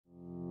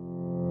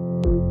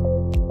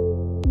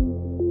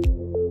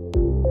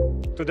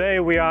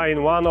Today we are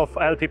in one of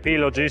LPP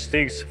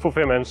Logistics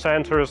fulfillment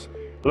centers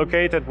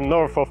located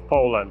north of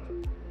Poland.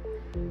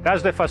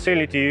 That's the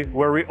facility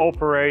where we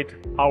operate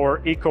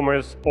our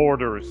e-commerce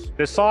orders.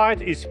 The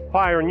site is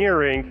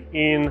pioneering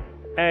in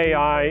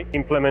AI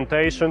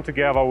implementation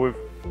together with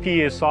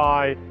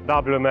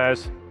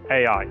PSIwms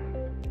AI.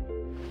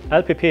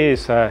 LPP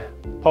is a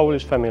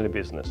Polish family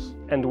business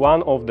and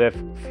one of the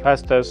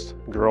fastest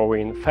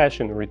growing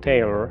fashion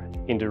retailer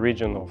in the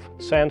region of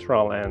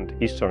Central and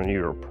Eastern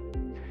Europe.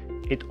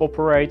 It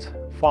operates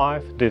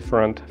 5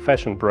 different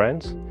fashion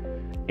brands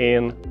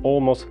in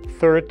almost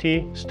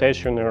 30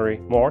 stationary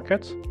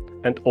markets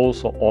and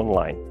also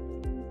online.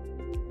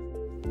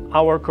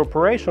 Our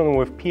cooperation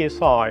with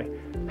PSI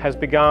has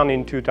begun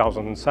in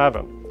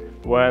 2007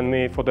 when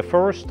we for the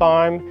first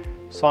time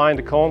signed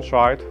a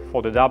contract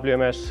for the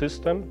WMS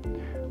system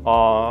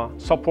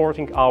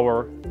supporting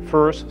our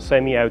first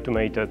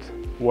semi-automated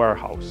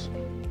warehouse.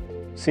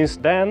 Since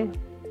then,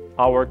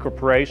 our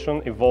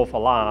cooperation evolved a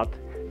lot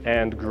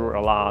and grew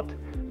a lot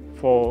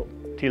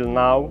till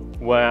now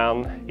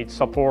when it's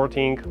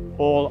supporting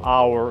all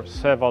our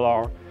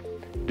several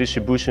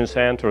distribution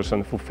centers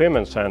and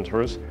fulfillment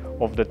centers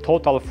of the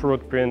total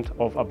footprint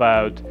of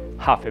about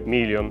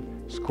 500,000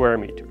 square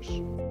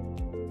meters.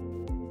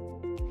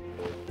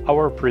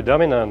 Our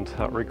predominant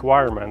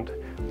requirement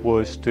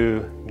was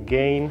to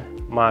gain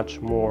much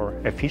more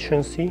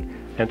efficiency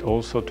and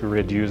also to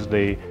reduce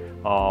the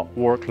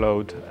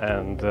workload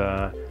and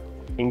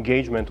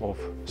engagement of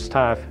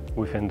staff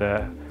within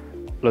the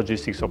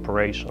logistics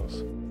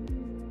operations.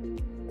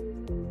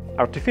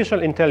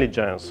 Artificial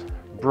intelligence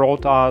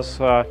brought us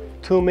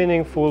 2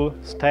 meaningful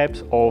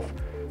steps of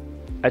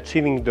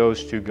achieving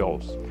those 2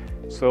 goals.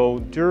 So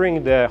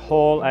during the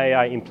whole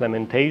AI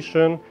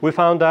implementation, we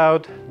found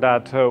out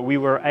that we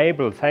were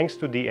able, thanks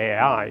to the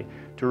AI,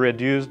 to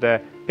reduce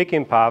the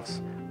picking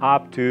paths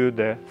up to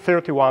the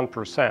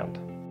 31%.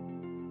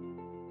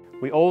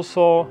 We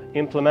also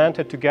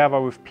implemented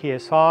together with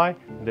PSI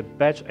the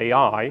batch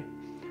AI,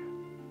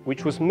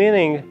 which was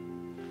meaning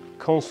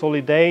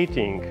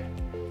consolidating,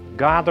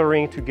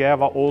 gathering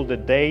together all the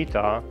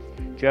data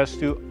just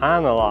to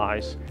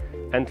analyze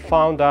and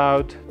found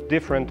out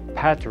different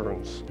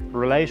patterns,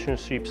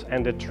 relationships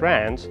and the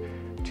trends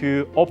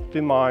to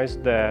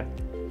optimize the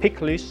pick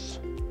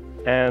lists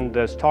and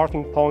the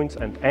starting points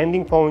and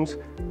ending points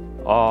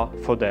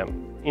for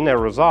them. In a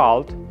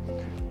result,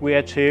 we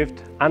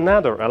achieved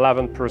another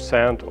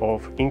 11%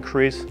 of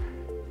increase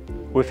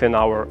within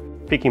our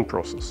picking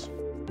process.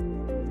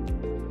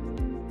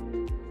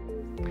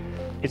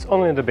 It's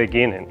only the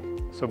beginning,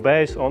 so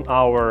based on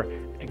our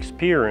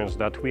experience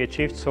that we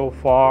achieved so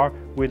far,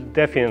 we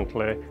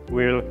definitely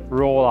will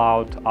roll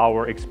out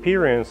our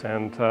experience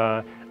and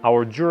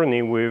our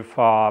journey with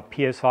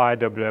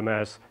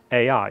PSIwms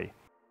AI.